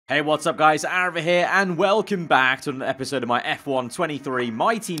Hey, what's up guys, aarava here, and welcome back to an episode of my F1 23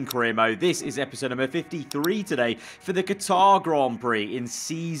 My Team Career Mode. This is episode number 53 today for the Qatar Grand Prix in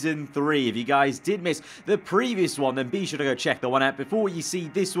Season 3. If you guys did miss the previous one, then be sure to go check the one out before you see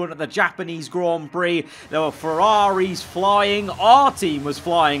this one at the Japanese Grand Prix. There were Ferraris flying, our team was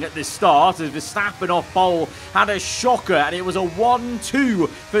flying at the start as Verstappen off pole had a shocker, and it was a 1-2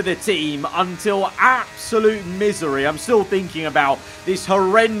 for the team until absolute misery. I'm still thinking about this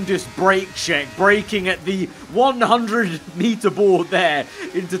horrendous brake check, braking at the 100-meter board there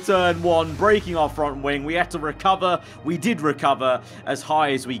into turn 1, breaking our front wing. We had to recover. We did recover as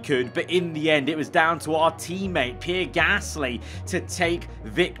high as we could, but in the end, it was down to our teammate, Pierre Gasly, to take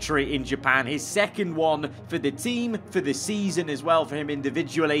victory in Japan. His second one for the team, for the season as well, for him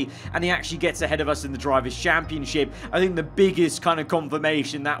individually, and he actually gets ahead of us in the Drivers' Championship. I think the biggest kind of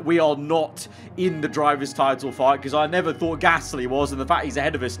confirmation that we are not in the Drivers' title fight, because I never thought Gasly was, and the fact he's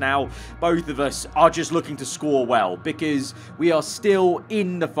ahead of us now, both of us are just looking to score well, because we are still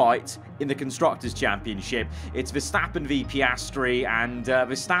in the fight in the Constructors' Championship. It's Verstappen v Piastri, and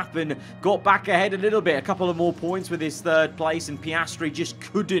Verstappen got back ahead a little bit, a couple of more points with his third place, and Piastri just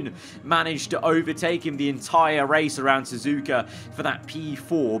couldn't manage to overtake him the entire race around Suzuka for that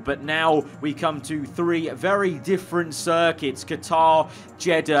P4. But now we come to three very different circuits: Qatar,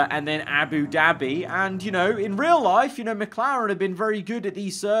 Jeddah, and then Abu Dhabi. And, you know, in real life, you know, McLaren have been very good at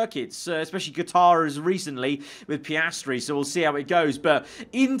these circuits, especially Qatar as recently with Piastri, so we'll see how it goes. But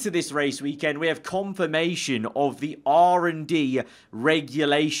into this race weekend, we have confirmation of the R&D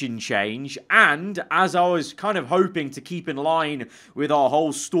regulation change, and as I was kind of hoping to keep in line with our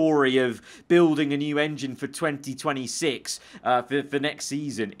whole story of building a new engine for 2026 for next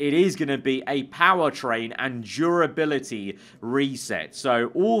season, it is going to be a powertrain and durability reset.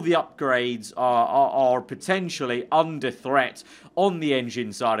 So all the upgrades are potentially under threat on the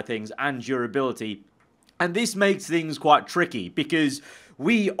engine side of things and durability. And this makes things quite tricky, because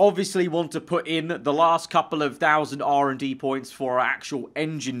we obviously want to put in the last couple of thousand R&D points for our actual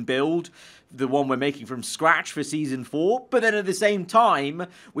engine build, the one we're making from scratch for Season 4, but then at the same time,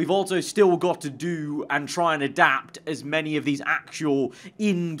 we've also still got to do and try and adapt as many of these actual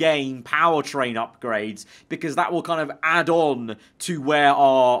in-game powertrain upgrades, because that will kind of add on to where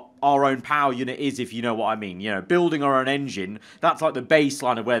our own power unit is, if you know what I mean. You know, building our own engine, that's like the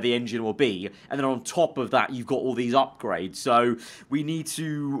baseline of where the engine will be, and then on top of that, you've got all these upgrades. So we need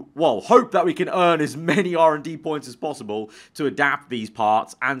to, well, hope that we can earn as many R&D points as possible to adapt these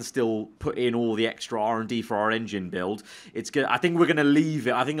parts and still put in all the extra R&D for our engine build. It's good. I think we're going to leave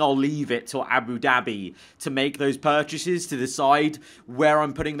it. I think I'll leave it till Abu Dhabi to make those purchases, to decide where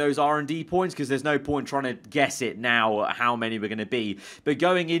I'm putting those R&D points, because there's no point trying to guess it now how many we're going to be. But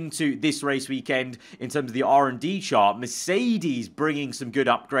going into this race weekend, in terms of the R&D chart, Mercedes bringing some good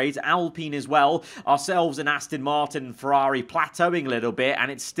upgrades, Alpine as well, ourselves and Aston Martin and Ferrari plateauing a little bit,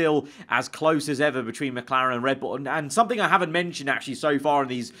 and it's still as close as ever between McLaren and Red Bull. And something I haven't mentioned actually so far in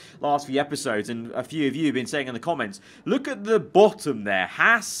these last few episodes, and a few of you have been saying in the comments, look at the bottom there.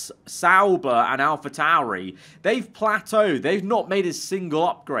 Haas, Sauber, and AlphaTauri, they've plateaued. They've not made a single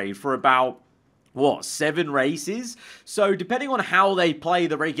upgrade for about, what, 7 races? So depending on how they play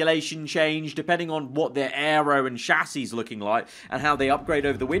the regulation change, depending on what their aero and chassis is looking like, and how they upgrade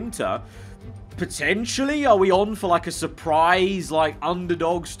over the winter, potentially, are we on for like a surprise, like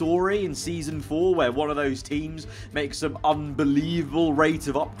underdog story in Season 4 where one of those teams makes some unbelievable rate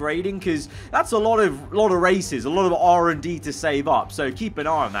of upgrading? Because that's a lot of races, a lot of R&D to save up, so keep an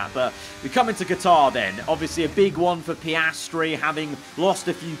eye on that. But we come into Qatar then, obviously a big one for Piastri, having lost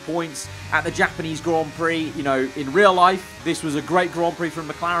a few points at the Japanese Grand Prix. You know, in real life, this was a great Grand Prix from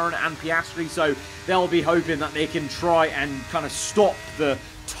McLaren and Piastri, so they'll be hoping that they can try and kind of stop the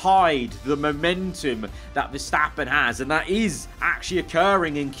tide, the momentum that Verstappen has, and that is actually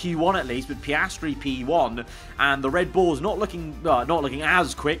occurring in Q1 at least, with Piastri P1, and the Red Bull's not looking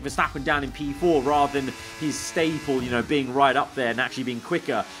as quick. Verstappen down in P4 rather than his staple, you know, being right up there and actually being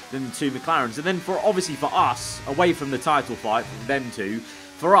quicker than the two McLarens. And then obviously for us, away from the title fight, them two,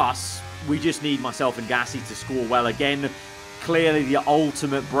 for us, we just need myself and Gasly to score well again. Clearly, the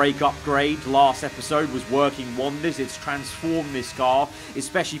ultimate brake upgrade last episode was working wonders. It's transformed this car,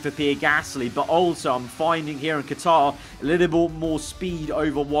 especially for Pierre Gasly. But also, I'm finding here in Qatar a little bit more speed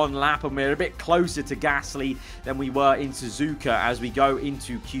over one lap, and we're a bit closer to Gasly than we were in Suzuka as we go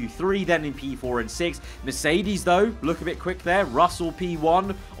into Q3, then in P4 and 6. Mercedes, though, look a bit quick there. Russell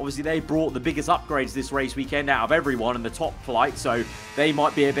P1. Obviously, they brought the biggest upgrades this race weekend out of everyone in the top flight, so they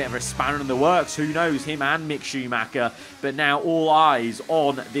might be a bit of a spanner in the works. Who knows? Him and Mick Schumacher. But now all eyes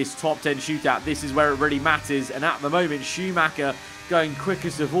on this top 10 shootout. This is where it really matters, and at the moment Schumacher going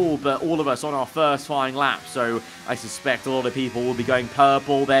quickest of all, but all of us on our first flying lap. So I suspect a lot of people will be going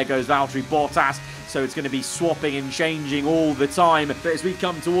purple. There goes Valtteri Bottas. So it's going to be swapping and changing all the time. But as we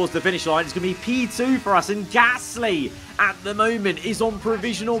come towards the finish line, it's going to be P2 for us. And Gasly, at the moment, is on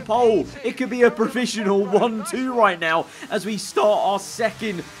provisional pole. It could be a provisional 1-2 right now as we start our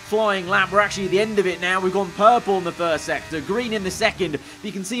second flying lap. We're actually at the end of it now. We've gone purple in the first sector, green in the second.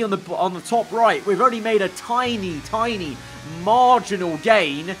 You can see on the top right, we've only made a tiny marginal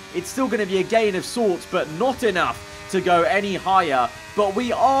gain. It's still going to be a gain of sorts, but not enough to go any higher. But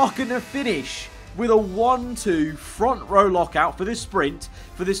we are going to finish with a 1-2 front row lockout for this sprint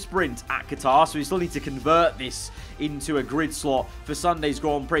at Qatar. So we still need to convert this into a grid slot for Sunday's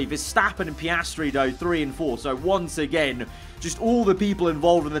Grand Prix. Verstappen and Piastri, though, 3 and 4. So once again, just all the people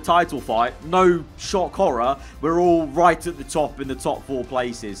involved in the title fight, no shock horror, we're all right at the top in the top 4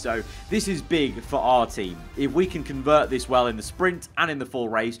 places. So this is big for our team. If we can convert this well in the sprint and in the full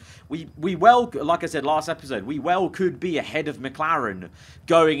race, we well, like I said last episode, we well could be ahead of McLaren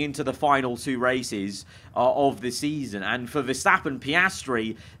going into the final 2 races of the season. And for Verstappen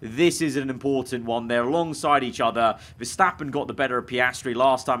Piastri, this is an important one. They're alongside each other. Verstappen got the better of Piastri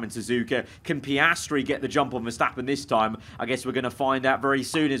last time in Suzuka. Can Piastri get the jump on Verstappen this time? I guess we're going to find out very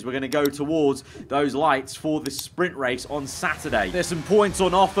soon as we're going to go towards those lights for the sprint race on Saturday. There's some points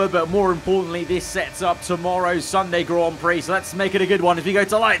on offer, but more importantly, this sets up tomorrow's Sunday Grand Prix. So let's make it a good one as we go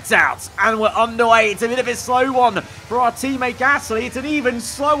to lights out. And we're underway. It's a bit of a slow one for our teammate Gasly. It's an even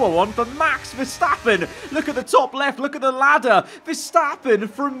slower one for Max Verstappen. Look at the top left. Look at the ladder. Verstappen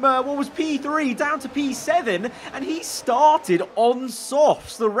from, what was P3 down to P7. And he started on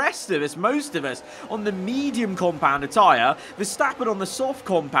softs. The rest of us, most of us, on the medium compound tyre. Verstappen on the soft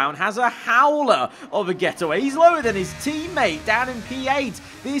compound has a howler of a getaway. He's lower than his teammate down in P8.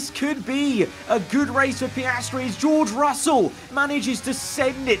 This could be a good race for Piastri as George Russell manages to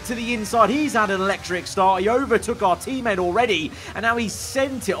send it to the inside. He's had an electric start. He overtook our teammate already, and now he's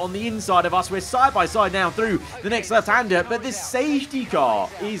sent it on the inside of us. We're side by side now through the next left-hander, but this safety car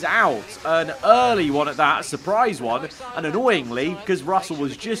is out. An early one at that, a surprise one, and annoyingly, because Russell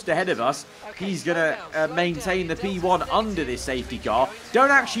was just ahead of us, he's going to maintain the P1 under this safety car. Don't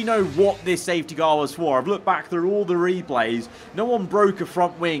actually know what this safety car was for. I've looked back through all the replays. No one broke a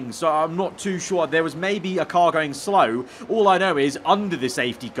front wing, so I'm not too sure. There was maybe a car going slow. All I know is under the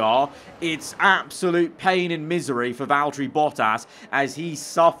safety car, it's absolute pain and misery for Valtteri Bottas as he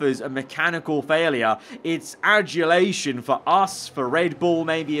suffers a mechanical failure. It's adulation for us, for Red Bull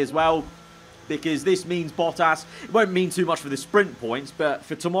maybe as well, because this means Bottas, it won't mean too much for the sprint points, but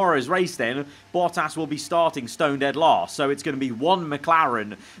for tomorrow's race then, Bottas will be starting stone dead last. So it's going to be one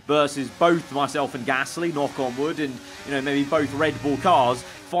McLaren versus both myself and Gasly, knock on wood, and maybe both Red Bull cars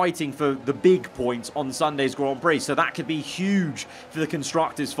fighting for the big points on Sunday's Grand Prix. So that could be huge for the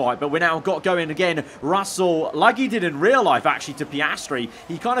constructors fight. But we're now got going again. Russell, like he did in real life actually to Piastri,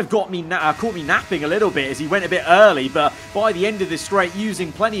 he kind of caught me napping a little bit as he went a bit early. But by the end of this straight,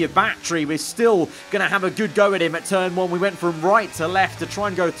 using plenty of battery, we're still going to have a good go at him at turn 1. We went from right to left to try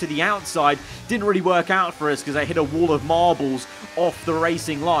and go to the outside. Didn't really work out for us because they hit a wall of marbles off the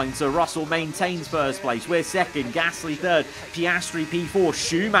racing line. So Russell maintains first place. We're second. Gasly third. Piastri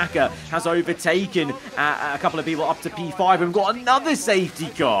P4. Schumacher has overtaken a couple of people up to P5. And we've got another safety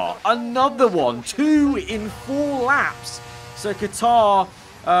car. Another one. 2 in 4 laps. So Qatar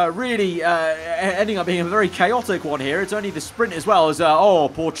really ending up being a very chaotic one here. It's only the sprint as well as,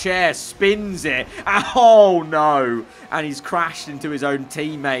 oh, Pourchaire spins it. Oh, no. And he's crashed into his own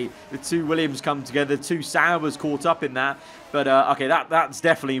teammate. The 2 Williams come together. 2 Sauers caught up in that. But, okay, that's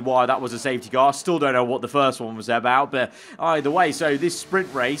definitely why that was a safety car. Still don't know what the first one was about. But either way, so this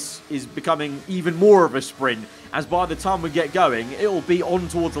sprint race is becoming even more of a sprint. As by the time we get going, it will be on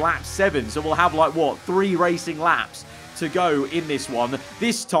towards lap 7. So we'll have, like, what, 3 racing laps to go in this one.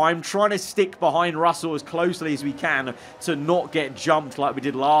 This time, trying to stick behind Russell as closely as we can to not get jumped like we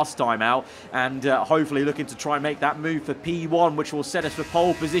did last time out. And hopefully looking to try and make that move for P1, which will set us for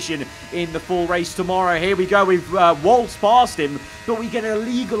pole position in the full race tomorrow. Here we go. We've waltzed past him, but we get an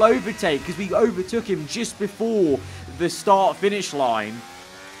illegal overtake because we overtook him just before the start-finish line.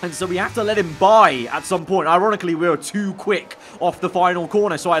 And so we have to let him by at some point. Ironically, we were too quick off the final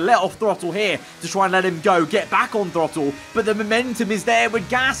corner. So I let off throttle here to try and let him go, get back on throttle. But the momentum is there with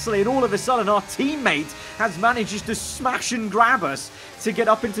Gasly. And all of a sudden, our teammate has managed just to smash and grab us to get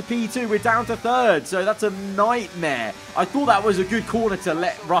up into P2. We're down to 3rd. So that's a nightmare. I thought that was a good corner to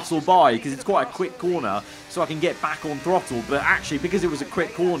let Russell by because it's quite a quick corner. So I can get back on throttle. But actually, because it was a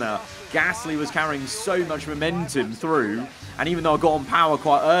quick corner, Gasly was carrying so much momentum through. And even though I got on power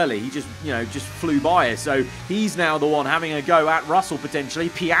quite early. He just, you know, just flew by us. So he's now the one having a go at Russell potentially.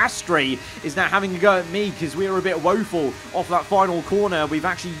 Piastri is now having a go at me because we were a bit woeful off that final corner. We've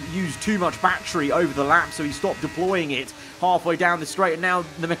actually used too much battery over the lap, so he stopped deploying it halfway down the straight, and now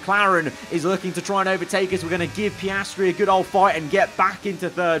the McLaren is looking to try and overtake us. We're going to give Piastri a good old fight and get back into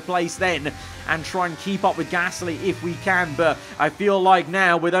third place then and try and keep up with Gasly if we can, but I feel like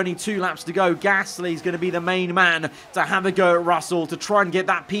now with only 2 laps to go, Gasly is going to be the main man to have a go at Russell to try and get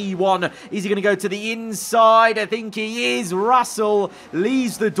that P1. Is he going to go to the inside? I think he is. Russell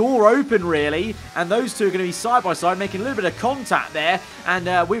leaves the door open really, and those two are going to be side by side making a little bit of contact there,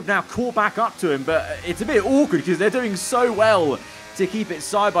 and we've now caught back up to him, but it's a bit awkward because they're doing so well to keep it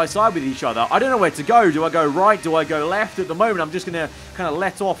side by side with each other. I don't know where to go. Do I go right? Do I go left? At the moment, I'm just going to kind of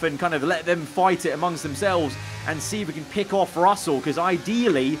let off and kind of let them fight it amongst themselves and see if we can pick off Russell, because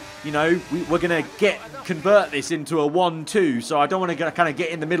ideally, you know, we're going to convert this into a 1-2, so I don't want to kind of get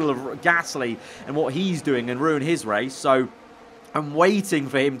in the middle of Gasly and what he's doing and ruin his race, so I'm waiting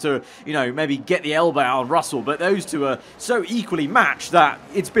for him to, you know, maybe get the elbow out on Russell, but those two are so equally matched that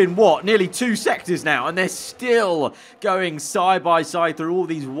it's been, what, nearly 2 sectors now, and they're still going side by side through all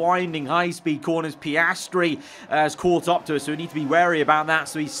these winding high-speed corners. Piastri has caught up to us, so we need to be wary about that,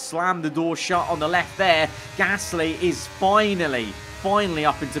 so he slammed the door shut on the left there. Gasly is finally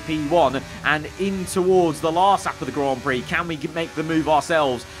up into P1 and in towards the last lap of the Grand Prix. Can we make the move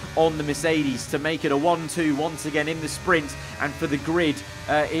ourselves on the Mercedes to make it a 1-2 once again in the sprint and for the grid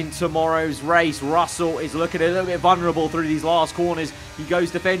in tomorrow's race? Russell is looking a little bit vulnerable through these last corners. He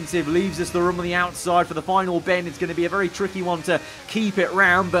goes defensive, leaves us the room on the outside for the final bend. It's going to be a very tricky one to keep it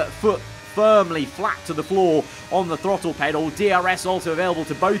round, but foot firmly flat to the floor on the throttle pedal. DRS also available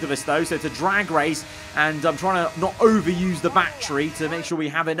to both of us though, so it's a drag race, and I'm trying to not overuse the battery to make sure we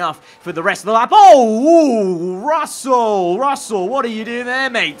have enough for the rest of the lap. Oh, Russell, what are you doing there,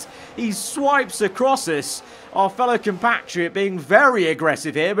 mate? He swipes across us. Our fellow compatriot being very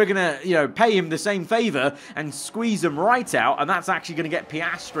aggressive here. We're going to, you know, pay him the same favour and squeeze him right out, and that's actually going to get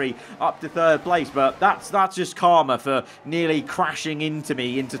Piastri up to third place, but that's just karma for nearly crashing into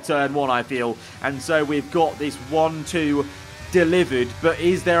me into turn 1, I feel. And so we've got this 1-2 delivered, but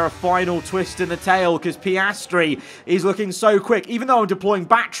is there a final twist in the tail? Because Piastri is looking so quick. Even though I'm deploying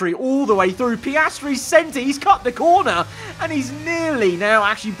battery all the way through, Piastri's centre, he's cut the corner, and he's nearly now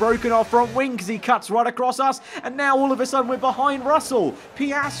actually broken our front wing because he cuts right across us, and now all of a sudden we're behind Russell.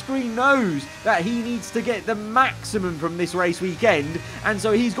 Piastri knows that he needs to get the maximum from this race weekend, and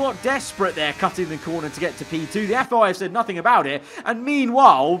so he's got desperate there, cutting the corner to get to P2. The FIA have said nothing about it, and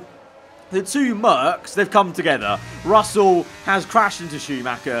meanwhile, the two Mercs, they've come together. Russell has crashed into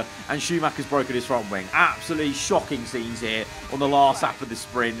Schumacher, and Schumacher's broken his front wing. Absolutely shocking scenes here on the last lap of the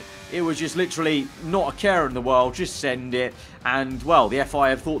sprint. It was just literally not a care in the world, just send it. And, well, the FIA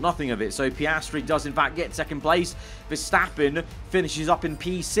have thought nothing of it. So Piastri does, in fact, get second place. Verstappen finishes up in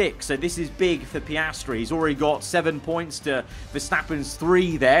P6. So this is big for Piastri. He's already got 7 points to Verstappen's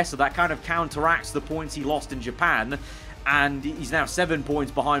 3 there. So that kind of counteracts the points he lost in Japan. And he's now 7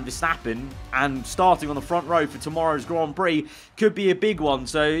 points behind Verstappen, and starting on the front row for tomorrow's Grand Prix could be a big one.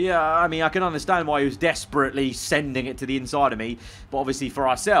 So yeah, I mean, I can understand why he was desperately sending it to the inside of me, but obviously for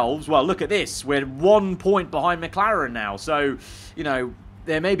ourselves, well, look at this, we're 1 point behind McLaren now. So, you know,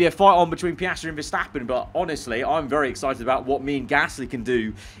 there may be a fight on between Piastri and Verstappen, but honestly, I'm very excited about what me and Gasly can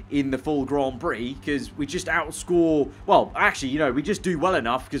do in the full Grand Prix, because we just outscore, well, actually, you know, we just do well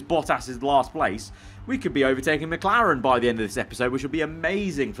enough because Bottas is last place. We could be overtaking McLaren by the end of this episode, which will be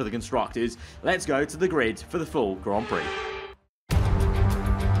amazing for the constructors. Let's go to the grid for the full Grand Prix.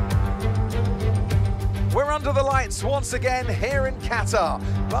 We're under the lights once again here in Qatar.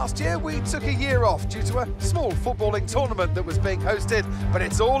 Last year we took a year off due to a small footballing tournament that was being hosted, but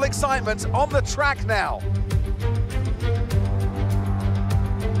it's all excitement on the track now.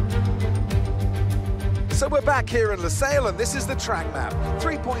 So we're back here in Losail, and this is the track map.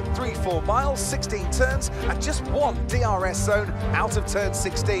 3.34 miles, 16 turns, and just 1 DRS zone out of turn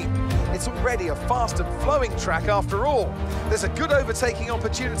 16. It's already a fast and flowing track after all. There's a good overtaking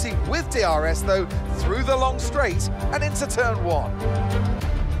opportunity with DRS though, through the long straight and into turn 1.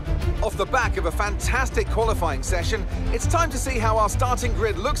 Off the back of a fantastic qualifying session, it's time to see how our starting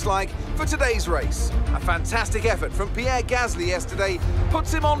grid looks like for today's race. A fantastic effort from Pierre Gasly yesterday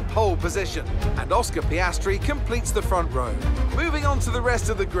puts him on pole position, and Oscar Piastri completes the front row. Moving on to the rest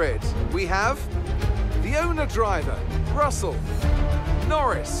of the grid, we have the owner driver, Russell,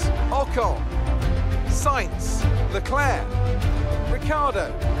 Norris, Ocon, Sainz, Leclerc,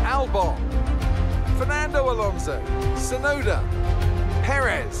 Ricciardo, Albon, Fernando Alonso, Tsunoda,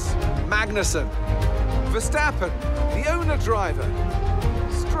 Perez, Magnussen, Verstappen, the owner driver,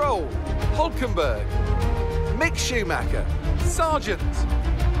 Stroll, Hulkenberg, Mick Schumacher, Sargent,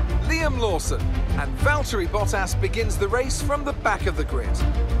 Liam Lawson, and Valtteri Bottas begins the race from the back of the grid.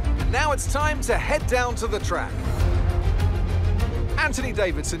 And now it's time to head down to the track. Anthony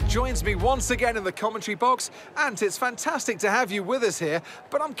Davidson joins me once again in the commentary box. Ant, it's fantastic to have you with us here,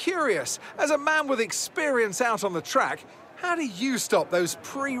 but I'm curious, as a man with experience out on the track, how do you stop those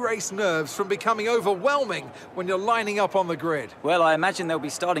pre-race nerves from becoming overwhelming when you're lining up on the grid? Well, I imagine they'll be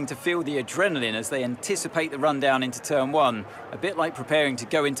starting to feel the adrenaline as they anticipate the run down into turn one, a bit like preparing to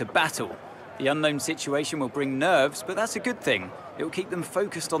go into battle. The unknown situation will bring nerves, but that's a good thing. It will keep them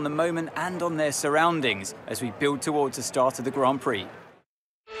focused on the moment and on their surroundings as we build towards the start of the Grand Prix.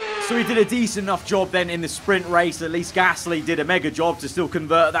 So he did a decent enough job then in the sprint race. At least Gasly did a mega job to still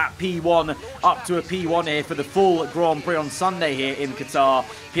convert that P1 up to a P1 here for the full Grand Prix on Sunday here in Qatar.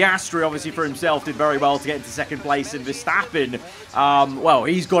 Piastri, obviously for himself, did very well to get into second place. And Verstappen, well,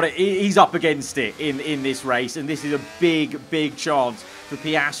 he's got it. He's up against it in this race. And this is a big, big chance for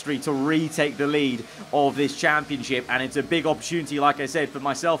Piastri to retake the lead of this championship. And it's a big opportunity, like I said, for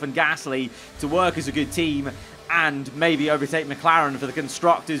myself and Gasly to work as a good team and maybe overtake McLaren for the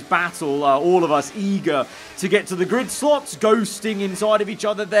Constructors' battle. All of us eager to get to the grid slots, ghosting inside of each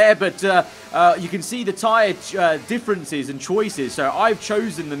other there. But you can see the tyre differences and choices. So I've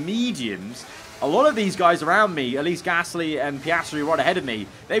chosen the mediums. A lot of these guys around me, at least Gasly and Piastri right ahead of me,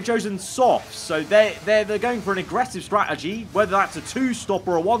 they've chosen softs. So they're going for an aggressive strategy, whether that's a two-stop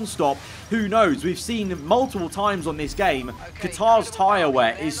or a one-stop, who knows? We've seen multiple times on this game, Qatar's tyre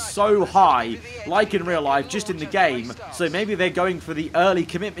wear is so high, like in real life, just in the game. So maybe they're going for the early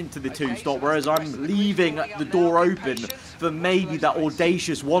commitment to the two-stop, whereas I'm leaving the door open for maybe that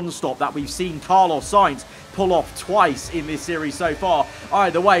audacious one-stop that we've seen Carlos Sainz pull off twice in this series so far.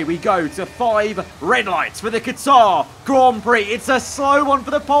 Either way, we go to 5 red lights for the Qatar Grand Prix. It's a slow one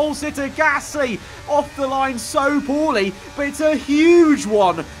for the pole sitter, Gasly, off the line so poorly, but it's a huge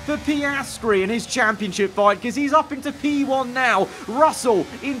one for Piastri in his championship fight because he's up into P1 now. Russell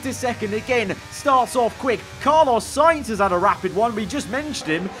into second again, starts off quick. Carlos Sainz has had a rapid one. We just mentioned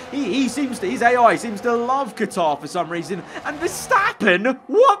him. He seems to, his AI seems to love Qatar for some reason. And Verstappen,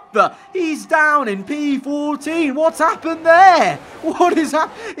 what the? He's down in P14. What's happened there? What is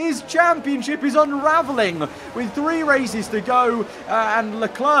happening? His championship is unraveling with 3 races to go, and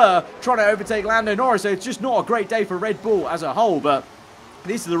Leclerc trying to overtake Lando Norris. So it's just not a great day for Red Bull as a whole. But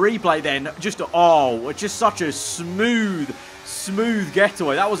this is the replay then. Just such a smooth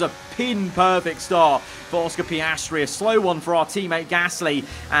getaway. That was a pin-perfect start for Oscar Piastri. A slow one for our teammate Gasly.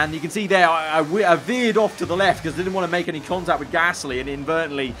 And you can see there, I veered off to the left because I didn't want to make any contact with Gasly and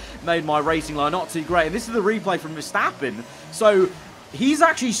inadvertently made my racing line not too great. And this is the replay from Verstappen. So he's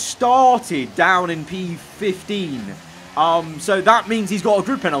actually started down in P15. So that means he's got a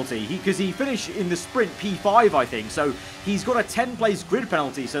grid penalty because he finished in the sprint P5, I think. So he's got a 10-place grid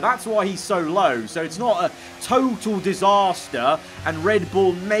penalty. So that's why he's so low. So it's not a total disaster. And Red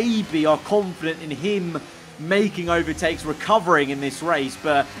Bull maybe are confident in him making overtakes, recovering in this race.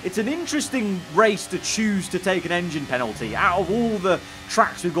 But it's an interesting race to choose to take an engine penalty. Out of all the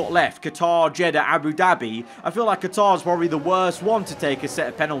tracks we've got left, Qatar, Jeddah, Abu Dhabi, I feel like Qatar's probably the worst one to take a set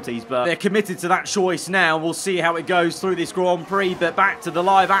of penalties, but they're committed to that choice now. We'll see how it goes through this Grand Prix. But back to the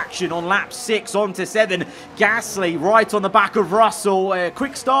live action on lap 6 on to 7. Gasly right on the back of Russell. A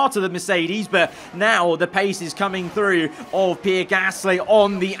quick start of the Mercedes, but now the pace is coming through of Pierre Gasly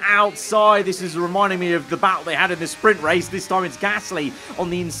on the outside. This is reminding me of the battle they had in the sprint race. This time it's Gasly on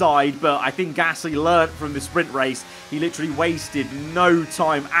the inside, but I think Gasly learnt from the sprint race. He literally wasted no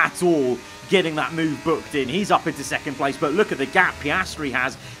time at all getting that move booked in. He's up into second place, but look at the gap Piastri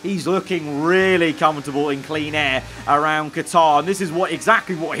has. He's looking really comfortable in clean air around Qatar, and this is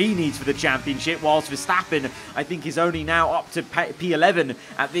exactly what he needs for the championship, whilst Verstappen, I think, is only now up to P11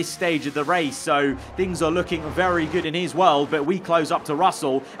 at this stage of the race, so things are looking very good in his world. But we close up to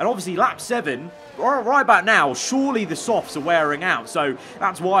Russell, and obviously lap 7, right about now, surely the softs are wearing out, so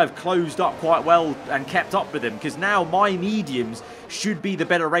that's why I've closed up quite well and kept up with them, because now my mediums should be the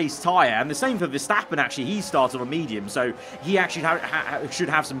better race tyre. And the same for Verstappen, actually. He started on medium, so he actually should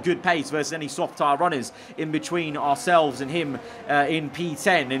have some good pace versus any soft tyre runners in between ourselves and him in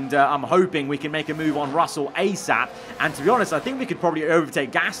P10. And I'm hoping we can make a move on Russell ASAP. And to be honest, I think we could probably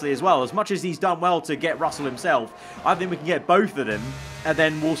overtake Gasly as well. As much as he's done well to get Russell himself, I think we can get both of them. And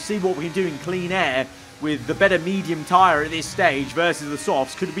then we'll see what we can do in clean air with the better medium tyre at this stage versus the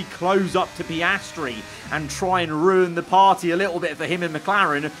softs, could we close up to Piastri and try and ruin the party a little bit for him and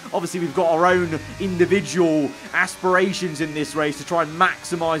McLaren? Obviously, we've got our own individual aspirations in this race to try and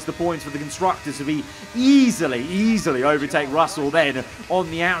maximise the points for the constructors, so we easily overtake Russell then on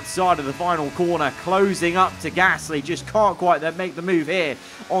the outside of the final corner, closing up to Gasly. Just can't quite make the move here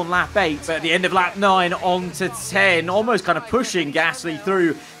on lap 8. But at the end of lap 9, on to 10, almost kind of pushing Gasly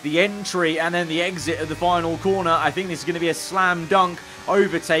through the entry and then the exit of the final corner. I think this is going to be a slam dunk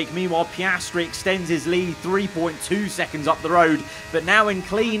overtake. Meanwhile, Piastri extends his lead 3.2 seconds up the road. But now in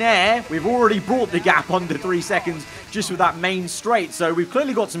clean air, we've already brought the gap under 3 seconds just with that main straight. So we've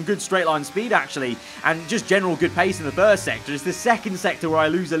clearly got some good straight line speed, actually, and just general good pace in the first sector. It's the second sector where I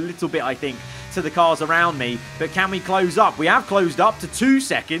lose a little bit, I think, to the cars around me. But can we close up? We have closed up to 2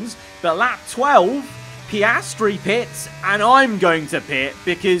 seconds, but lap 12, Piastri pits, and I'm going to pit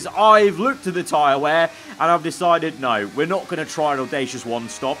because I've looked at the tyre wear and I've decided, no, we're not going to try an audacious one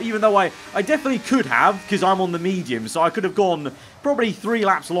stop, even though I definitely could have, because I'm on the medium, so I could have gone probably 3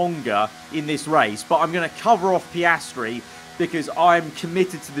 laps longer in this race, but I'm going to cover off Piastri because I'm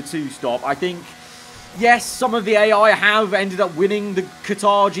committed to the 2 stop. I think, yes, some of the AI have ended up winning the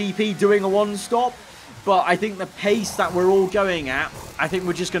Qatar GP doing a 1 stop, but I think the pace that we're all going at, I think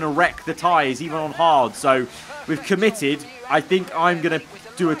we're just going to wreck the tyres, even on hard. So we've committed. I think I'm going to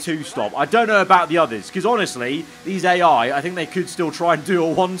do a 2 stop. I don't know about the others, because honestly, these AI, I think they could still try and do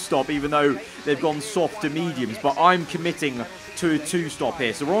a 1 stop, even though they've gone soft to mediums. But I'm committing to a 2 stop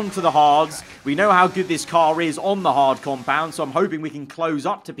here. So we're on to the hards. We know how good this car is on the hard compound, so I'm hoping we can close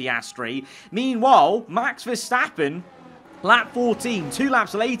up to Piastri. Meanwhile, Max Verstappen, lap 14, 2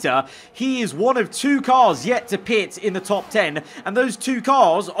 laps later, he is one of 2 cars yet to pit in the top 10, and those 2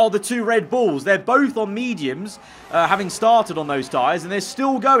 cars are the 2 Red Bulls. They're both on mediums, having started on those tyres, and they're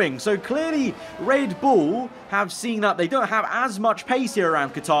still going. So clearly, Red Bull have seen that they don't have as much pace here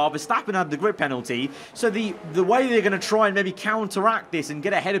around Qatar. Verstappen had the grip penalty, so the way they're going to try and maybe counteract this and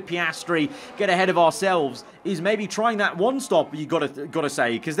get ahead of Piastri, get ahead of ourselves, is maybe trying that 1 stop, you got to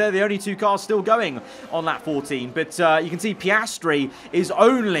say, because they're the only 2 cars still going on lap 14. But you can see Piastri is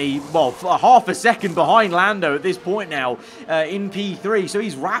only, well, half a second behind Lando at this point now in P3, so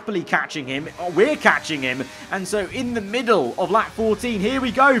he's rapidly catching him. We're catching him, and so in the middle of lap 14, here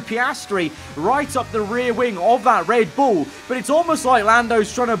we go, Piastri right up the rear wing of that Red Bull, but it's almost like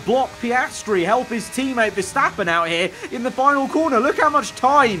Lando's trying to block Piastri, help his teammate Verstappen out here in the final corner. Look how much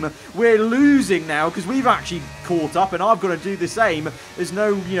time we're losing now, because we've actually caught up, and I've got to do the same. There's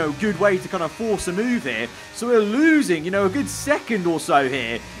no, good way to kind of force a move here, so we're losing, a good second or so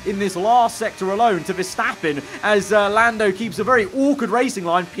here in this last sector alone to Verstappen, as Lando keeps a very awkward racing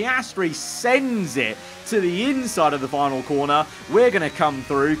line. Piastri sends it to the inside of the final corner. We're going to come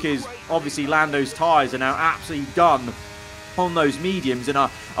through because obviously Lando's tyres are now absolutely done on those mediums, and I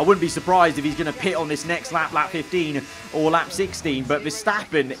wouldn't be surprised if he's going to pit on this next lap, lap 15 or lap 16, but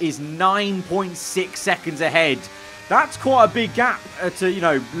Verstappen is 9.6 seconds ahead. That's quite a big gap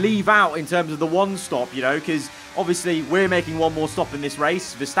to, leave out in terms of the 1 stop, because obviously we're making 1 more stop in this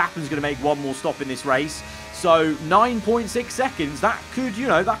race. Verstappen's going to make 1 more stop in this race. So 9.6 seconds, that could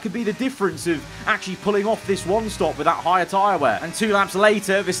be the difference of actually pulling off this 1 stop with that higher tyre wear. And 2 laps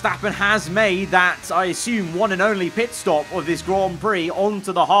later, Verstappen has made that, I assume, 1 and only pit stop of this Grand Prix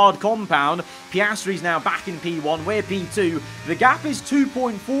onto the hard compound. Piastri's now back in P1, we're P2. The gap is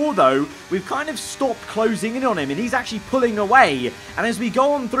 2.4 though. We've kind of stopped closing in on him, and he's actually pulling away. And as we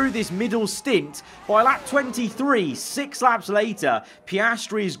go on through this middle stint, by lap 23, 6 laps later,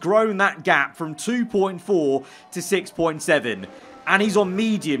 Piastri has grown that gap from 2.4 to 6.7. And he's on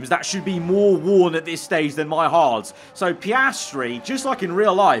mediums that should be more worn at this stage than my hards. So Piastri, just like in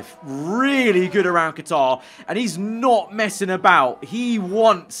real life, really good around Qatar, and he's not messing about. He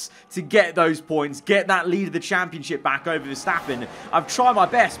wants to get those points, get that lead of the championship back over Verstappen. I've tried my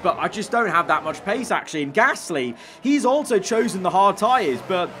best, but I just don't have that much pace, actually. And Gasly, he's also chosen the hard tyres,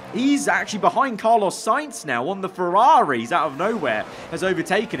 but he's actually behind Carlos Sainz now on the Ferraris out of nowhere, has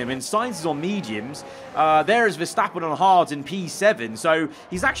overtaken him, and Sainz is on mediums. There is Verstappen on hards in P7, so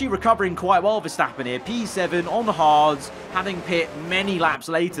he's actually recovering quite well, Verstappen here. P7 on hards, having pit many laps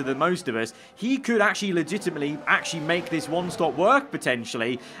later than most of us. He could actually legitimately make this 1 stop work,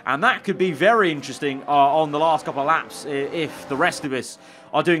 potentially, and that could be very interesting on the last couple of laps if the rest of us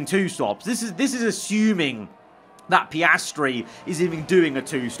are doing 2 stops. This is assuming that Piastri is even doing a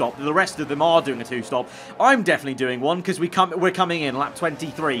 2 stop. The rest of them are doing a 2 stop. I'm definitely doing one because we're coming in lap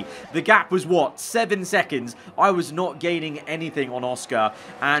 23. The gap was what, 7 seconds. I was not gaining anything on Oscar.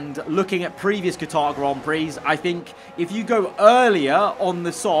 And looking at previous Qatar Grand Prix, I think if you go earlier on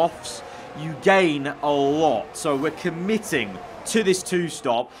the softs, you gain a lot. So we're committing to this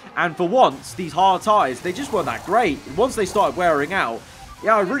 2-stop, and for once, these hard tyres, they just weren't that great. Once they started wearing out,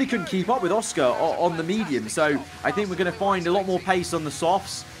 yeah, I really couldn't keep up with Oscar on the medium, so I think we're going to find a lot more pace on the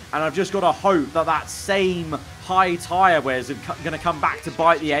softs, and I've just got to hope that that same high tyre wear is going to come back to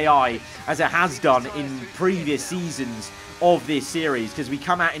bite the AI as it has done in previous seasons of this series, because we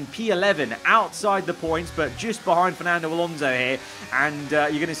come out in P11 outside the points but just behind Fernando Alonso here, and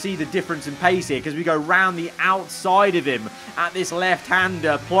you're going to see the difference in pace here because we go round the outside of him at this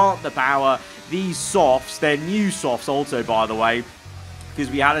left-hander, plant the power. These softs, they're new softs also, by the way,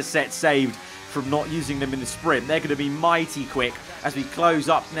 because we had a set saved from not using them in the sprint. They're going to be mighty quick as we close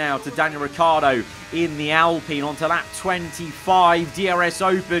up now to Daniel Ricciardo in the Alpine onto lap 25. DRS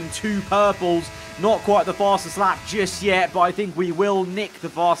open, 2 purples. Not quite the fastest lap just yet, but I think we will nick the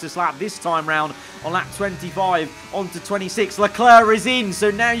fastest lap this time round on lap 25 onto 26. Leclerc is in,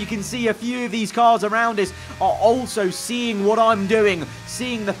 so now you can see a few of these cars around us are also seeing what I'm doing,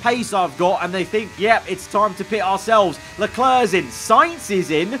 seeing the pace I've got, and they think, yep, it's time to pit ourselves. Leclerc's in, Sainz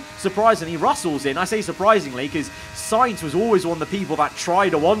is in, surprisingly, Russell's in. I say surprisingly because Sainz was always one of the people that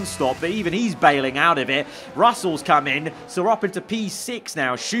tried a one-stop, but even he's bailing out of it. Russell's come in, so we're up into P6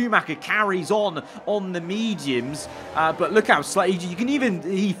 now. Schumacher carries on the mediums, but look how slow,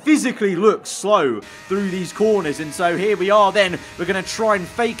 he physically looks slow through these corners, and so here we are then. We're going to try and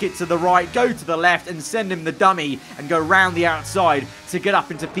fake it to the right, go to the left, and send him the dummy, and go round the outside to get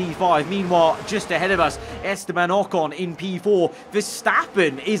up into P5. Meanwhile, just ahead of us, Esteban Ocon in P4.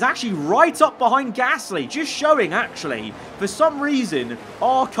 Verstappen is actually right up behind Gasly, just showing, actually, for some reason,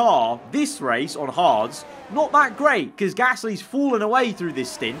 our car, this race on hards, not that great, because Gasly's fallen away through this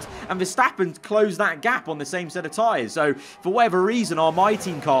stint, and Verstappen's closed that gap on the same set of tyres. So, for whatever reason, our My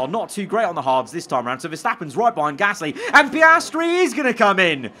Team car, not too great on the hards this time around. So, Verstappen's right behind Gasly, and Piastri is going to come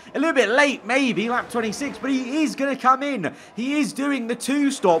in. A little bit late, maybe, lap 26, but he is going to come in. He is doing the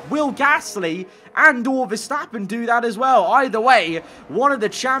 2-stop. Will Gasly and or Verstappen do that as well? Either way, one of the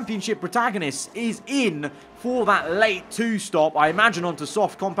championship protagonists is in for that late 2-stop, I imagine onto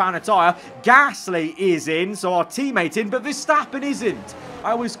soft compound tyre. Gasly is in, so our teammate in, but Verstappen isn't.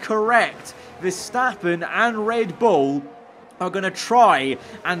 I was correct. Verstappen and Red Bull are going to try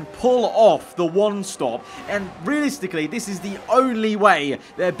and pull off the 1-stop, and realistically this is the only way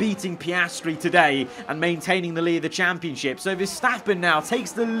they're beating Piastri today and maintaining the lead of the championship. So Verstappen now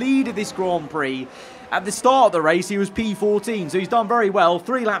takes the lead of this Grand Prix. At the start of the race, he was P14, so he's done very well.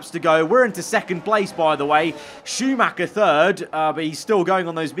 3 laps to go. We're into 2nd place, by the way. Schumacher 3rd, but he's still going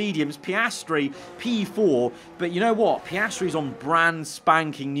on those mediums. Piastri, P4. But you know what? Piastri's on brand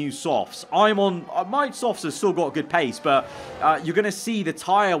spanking new softs. I'm on... my softs have still got good pace, but you're going to see the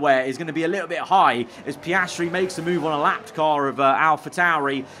tyre wear is going to be a little bit high as Piastri makes a move on a lapped car of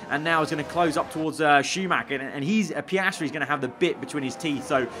AlphaTauri, and now is going to close up towards Schumacher. And Piastri's going to have the bit between his teeth.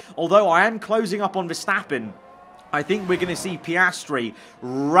 So, although I am closing up on Verstappen, I think we're going to see Piastri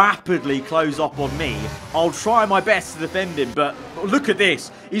rapidly close up on me. I'll try my best to defend him, but look at this.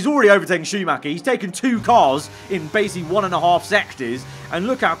 He's already overtaken Schumacher. He's taken 2 cars in basically 1.5 sectors, and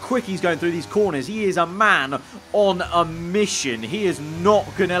look how quick he's going through these corners. He is a man on a mission. He is not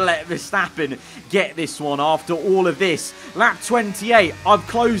going to let Verstappen get this one after all of this. Lap 28, I've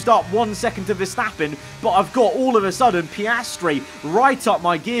closed up 1 second to Verstappen, but I've got all of a sudden Piastri right up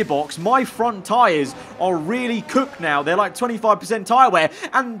my gearbox. My front tyres are really cooked now. They're like 25% tyre wear,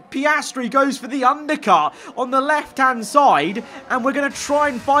 and Piastri goes for the undercut on the left-hand side, and we're going to try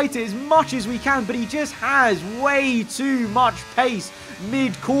and fight it as much as we can, but he just has way too much pace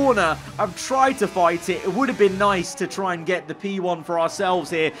mid-corner. I've tried to fight it. It would have been nice to try and get the P1 for ourselves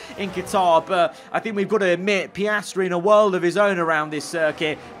here in Qatar, but I think we've got to admit, Piastri in a world of his own around this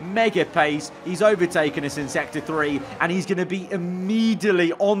circuit. Mega pace. He's overtaken us in Sector 3, and he's going to be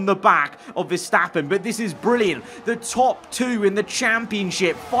immediately on the back of Verstappen, but this is brilliant. The top 2 in the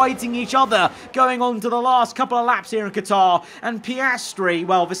championship fighting each other, going on to the last couple of laps here in Qatar, and Piastri,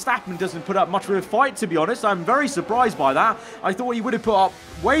 well, Verstappen doesn't put up much of a fight, to be honest. I'm very surprised by that. I thought he would have put up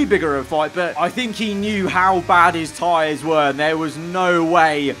way bigger of a fight, but I think he knew how bad his tyres were, and there was no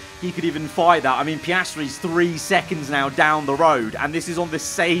way he could even fight that. I mean, Piastri's 3 seconds now down the road, and this is on the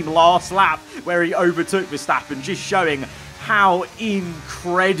same last lap where he overtook Verstappen, just showing how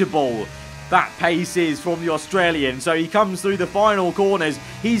incredible that pace is from the Australian. So he comes through the final corners.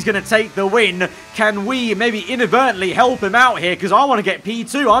 He's going to take the win. Can we maybe inadvertently help him out here? Because I want to get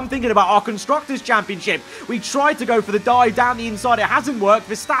P2. I'm thinking about our Constructors' Championship. We tried to go for the dive down the inside. It hasn't worked.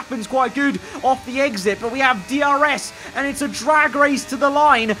 Verstappen's quite good off the exit, but we have DRS, and it's a drag race to the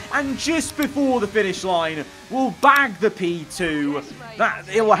line, and just before the finish line, we'll bag the P2. That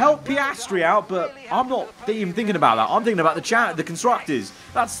it will help Piastri out, but I'm not even thinking about that. I'm thinking about the Constructors.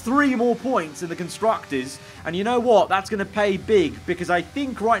 That's 3 more points in the Constructors, and you know what? That's going to pay big, because I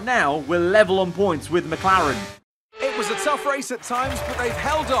think right now we're level on points with McLaren. It was a tough race at times, but they've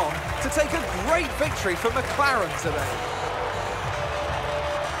held on to take a great victory for McLaren today.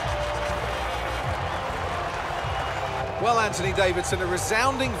 Well, Anthony Davidson, a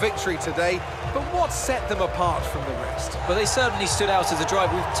resounding victory today, but what set them apart from the rest? Well, they certainly stood out as a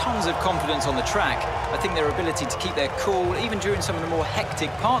driver with tons of confidence on the track. I think their ability to keep their cool, even during some of the more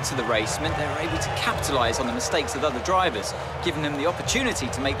hectic parts of the race, meant they were able to capitalise on the mistakes of other drivers, giving them the opportunity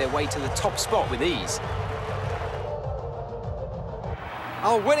to make their way to the top spot with ease.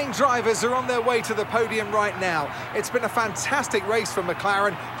 Our winning drivers are on their way to the podium right now. It's been a fantastic race for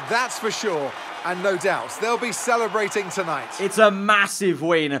McLaren, that's for sure. And no doubt, they'll be celebrating tonight. It's a massive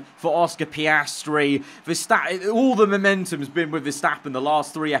win for Oscar Piastri. All the momentum's been with Verstappen the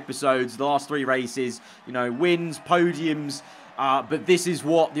last 3 episodes, the last 3 races. You know, wins, podiums. But this is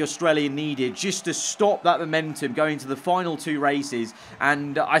what the Australian needed, just to stop that momentum going to the final 2 races.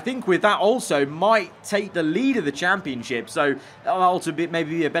 And I think with that also might take the lead of the championship. So that'll also maybe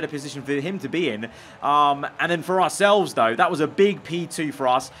be a better position for him to be in. And then for ourselves, though, that was a big P2 for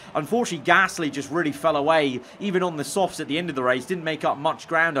us. Unfortunately, Gasly just really fell away, even on the softs at the end of the race. Didn't make up much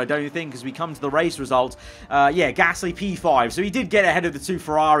ground, I don't think, as we come to the race result. Yeah, Gasly P5. So he did get ahead of the 2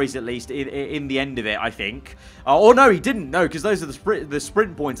 Ferraris, at least, in the end of it, I think. Or no, he didn't. No, because those are the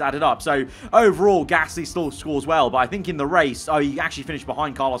sprint points added up. So overall, Gasly still scores well. But I think in the race, he actually finished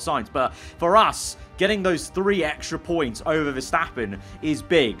behind Carlos Sainz. But for us, getting those 3 extra points over Verstappen is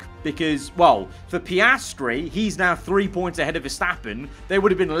big. Because, well, for Piastri, he's now 3 points ahead of Verstappen. They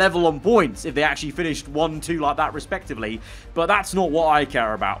would have been level on points if they actually finished 1, 2 like that, respectively. But that's not what I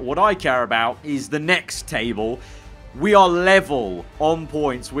care about. What I care about is the next table. We are level on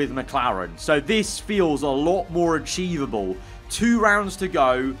points with McLaren. So this feels a lot more achievable. 2 rounds to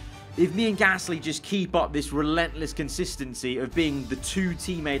go. If me and Gasly just keep up this relentless consistency of being the 2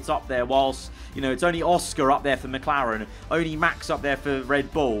 teammates up there, whilst, you know, it's only Oscar up there for McLaren, only Max up there for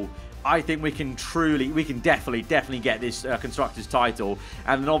Red Bull, I think we can definitely get this Constructors title.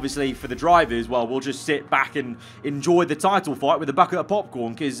 And then obviously for the drivers, well, we'll just sit back and enjoy the title fight with a bucket of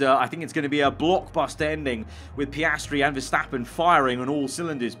popcorn, because I think it's going to be a blockbuster ending with Piastri and Verstappen firing on all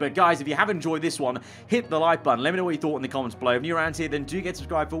cylinders. But guys, if you have enjoyed this one, hit the like button. Let me know what you thought in the comments below. If you're around here, then do get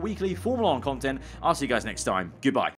subscribed for weekly Formula 1 content. I'll see you guys next time. Goodbye.